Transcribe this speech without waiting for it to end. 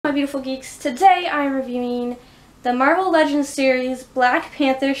my beautiful geeks. Today I am reviewing the Marvel Legends series Black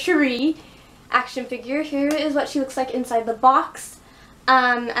Panther Shuri action figure. Here is what she looks like inside the box.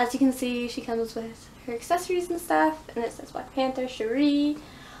 As you can see, she comes with her accessories and stuff, and it says Black Panther Shuri.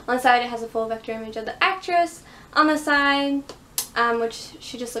 On the side it has a full vector image of the actress. On the side, which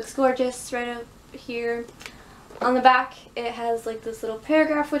she just looks gorgeous right up here. On the back, it has like this little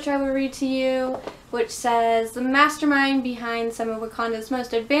paragraph which I will read to you, which says, the mastermind behind some of Wakanda's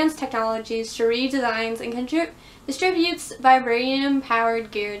most advanced technologies, Shuri designs and distributes vibranium-powered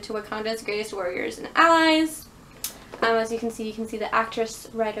gear to Wakanda's greatest warriors and allies. As you can see the actress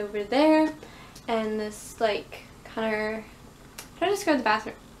right over there, and this like kind of, how to describe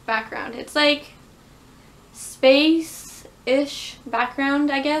the background? It's like space-ish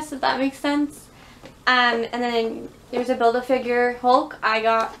background, I guess, if that makes sense. And then there's a Build-A-Figure Hulk. I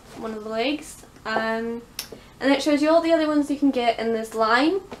got one of the legs. And it shows you all the other ones you can get in this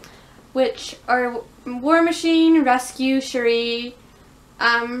line, which are War Machine, Rescue, Shuri,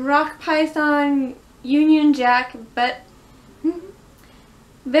 Rock Python, Union Jack,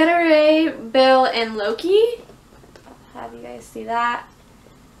 Betteray, Bill, and Loki. I'll have you guys see that.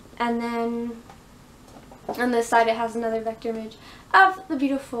 And then on this side it has another vector image of the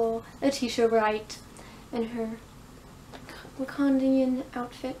beautiful Letitia Wright in her Wakandian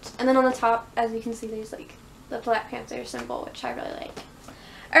outfit. And then on the top, as you can see, there's like the Black Panther symbol, which I really like.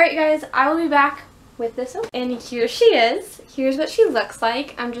 Alright guys, I will be back with this open. And here she is. Here's what she looks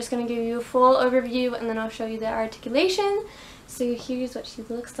like. I'm just going to give you a full overview and then I'll show you the articulation. So here's what she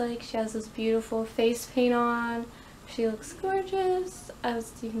looks like. She has this beautiful face paint on. She looks gorgeous.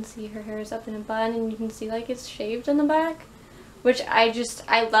 As you can see, her hair is up in a bun and you can see like it's shaved in the back, which I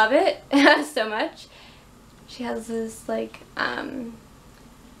love it so much. She has this like,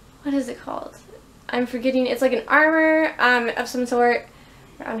 what is it called? I'm forgetting. It's like an armor of some sort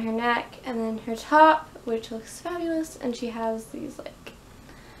around her neck, and then her top, which looks fabulous, and she has these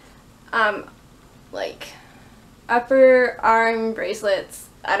like upper arm bracelets.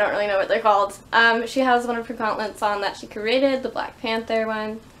 I don't really know what they're called. She has one of her gauntlets on that she created, the Black Panther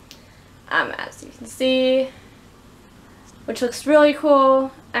one, as you can see, which looks really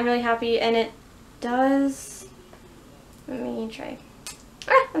cool. I'm really happy, and it does, let me try,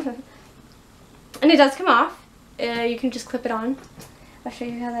 and it does come off. You can just clip it on. I'll show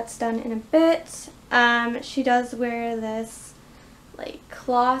you how that's done in a bit. She does wear this like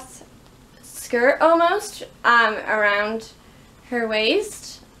cloth skirt almost around her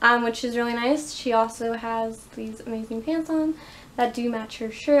waist, which is really nice. She also has these amazing pants on that do match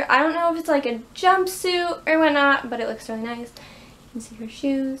her shirt. I don't know if it's like a jumpsuit or whatnot, but it looks really nice. You can see her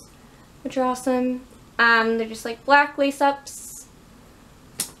shoes, which are awesome. They're just like black lace-ups.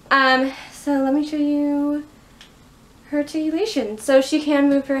 So let me show you her articulation. So she can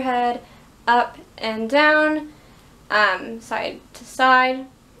move her head up and down, side to side.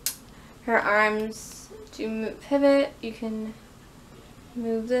 Her arms do pivot. You can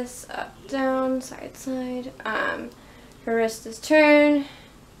move this up, down, side, side. Her wrist is turned.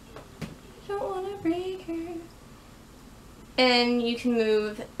 Don't want to break her. And you can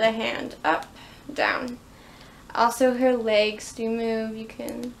move the hand up, down. Also, her legs do move. You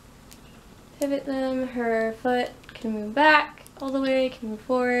can pivot them. Her foot can move back all the way. It can move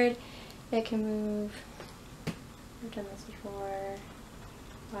forward. It can move. I've done this before.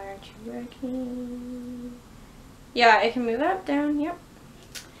 Why aren't you working? Yeah, it can move up, down. Yep.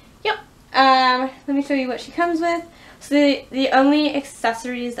 Let me show you what she comes with. So the only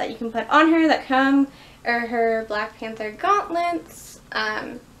accessories that you can put on her that come are her Black Panther gauntlets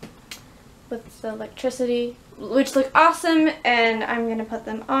with the electricity, which look awesome, and I'm going to put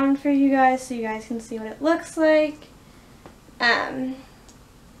them on for you guys so you guys can see what it looks like. I'm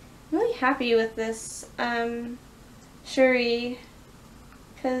really happy with this Shuri,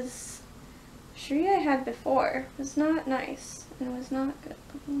 because Shuri I had before was not nice, and it was not good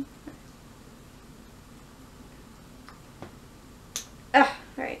looking.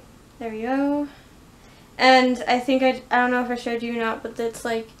 Alright, there we go. And I think I don't know if I showed you or not, but it's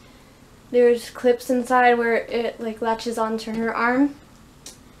like there's clips inside where it like latches onto her arm.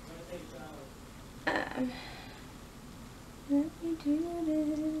 Let me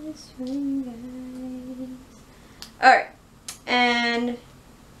do this for you guys. Alright, and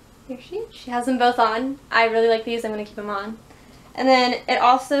here she has them both on. I really like these. I'm going to keep them on. And then it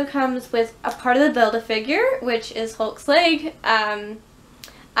also comes with a part of the Build-A-Figure, which is Hulk's leg.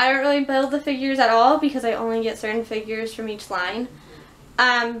 I don't really build the figures at all because I only get certain figures from each line.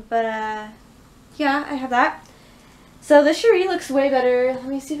 Yeah, I have that. So the Shuri looks way better. Let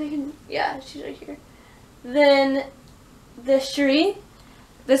me see if I can, yeah, she's right here. Then the Shuri.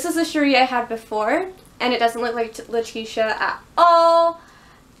 this is the Shuri I had before, and it doesn't look like Letitia at all.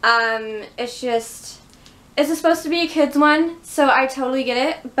 It's supposed to be a kid's one, so I totally get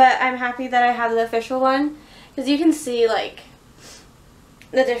it, but I'm happy that I have the official one, because you can see, like,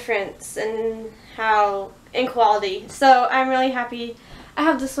 the difference in quality. So I'm really happy I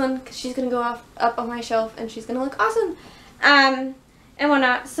have this one, because she's going to go up on my shelf, and she's going to look awesome, and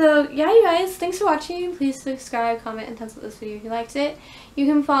whatnot. So yeah, you guys, thanks for watching. Please subscribe, comment, and thumbs up this video if you liked it. You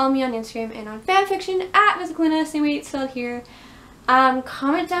can follow me on Instagram and on fanfiction at Mysicalina, same way it's spelled here.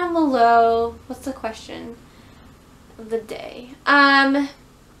 Comment down below, what's the question of the day? I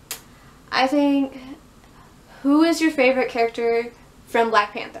think, who is your favorite character from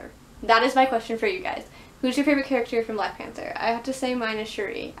Black Panther? That is my question for you guys. Who's your favorite character from Black Panther? I have to say mine is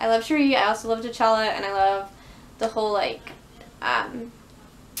Shuri. I love Shuri, I also love T'Challa, and I love the whole, like,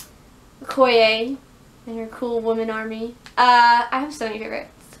 Okoye and her cool woman army. I have so many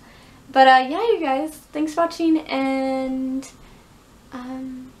favorites. But, yeah, you guys, thanks for watching, and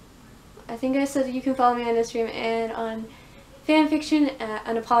I think I said that you can follow me on Instagram and on fanfiction at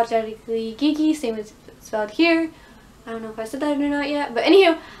unapologetically geeky, same as spelled here. I don't know if I said that or not yet, but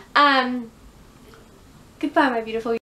anywho, goodbye, my beautiful